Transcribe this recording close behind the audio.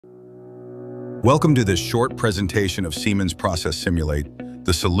Welcome to this short presentation of Siemens Process Simulate,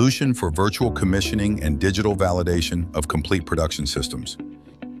 the solution for virtual commissioning and digital validation of complete production systems.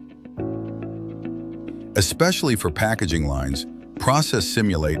 Especially for packaging lines, Process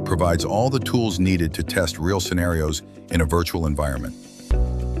Simulate provides all the tools needed to test real scenarios in a virtual environment.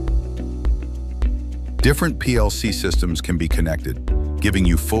 Different PLC systems can be connected, giving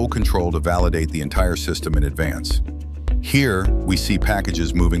you full control to validate the entire system in advance. Here, we see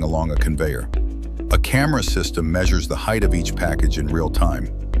packages moving along a conveyor. A camera system measures the height of each package in real time.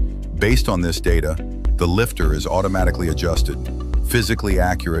 Based on this data, the lifter is automatically adjusted, physically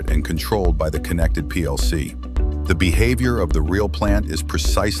accurate and controlled by the connected PLC. The behavior of the real plant is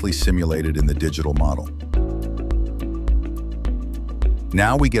precisely simulated in the digital model.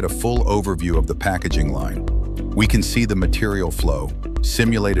 Now we get a full overview of the packaging line. We can see the material flow,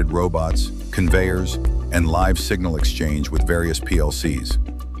 simulated robots, conveyors, and live signal exchange with various PLCs.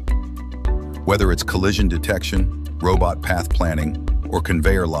 Whether it's collision detection, robot path planning, or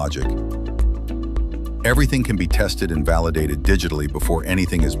conveyor logic, everything can be tested and validated digitally before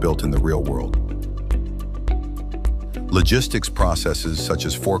anything is built in the real world. Logistics processes such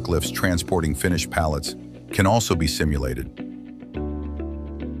as forklifts transporting finished pallets can also be simulated.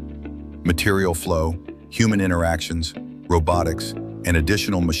 Material flow, human interactions, robotics, and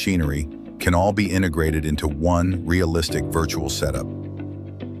additional machinery can all be integrated into one realistic virtual setup.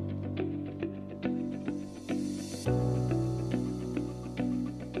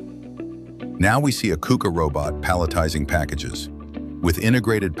 Now we see a KUKA robot palletizing packages. With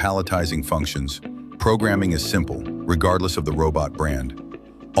integrated palletizing functions, programming is simple, regardless of the robot brand.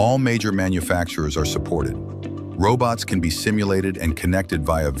 All major manufacturers are supported. Robots can be simulated and connected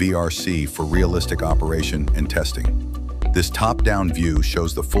via VRC for realistic operation and testing. This top-down view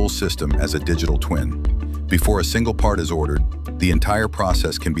shows the full system as a digital twin. Before a single part is ordered, the entire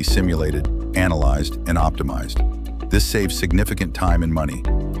process can be simulated, analyzed, and optimized. This saves significant time and money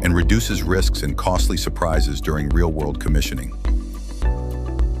and reduces risks and costly surprises during real-world commissioning.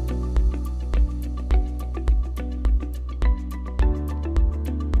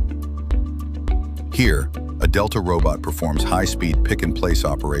 Here, a Delta robot performs high-speed pick-and-place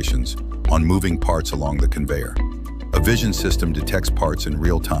operations on moving parts along the conveyor. A vision system detects parts in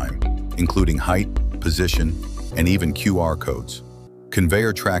real time, including height, position, and even QR codes.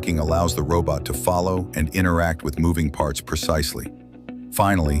 Conveyor tracking allows the robot to follow and interact with moving parts precisely.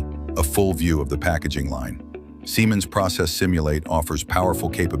 Finally, a full view of the packaging line. Siemens Process Simulate offers powerful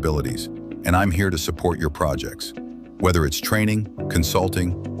capabilities, and I'm here to support your projects. Whether it's training,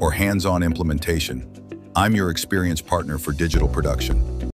 consulting, or hands-on implementation, I'm your experienced partner for digital production.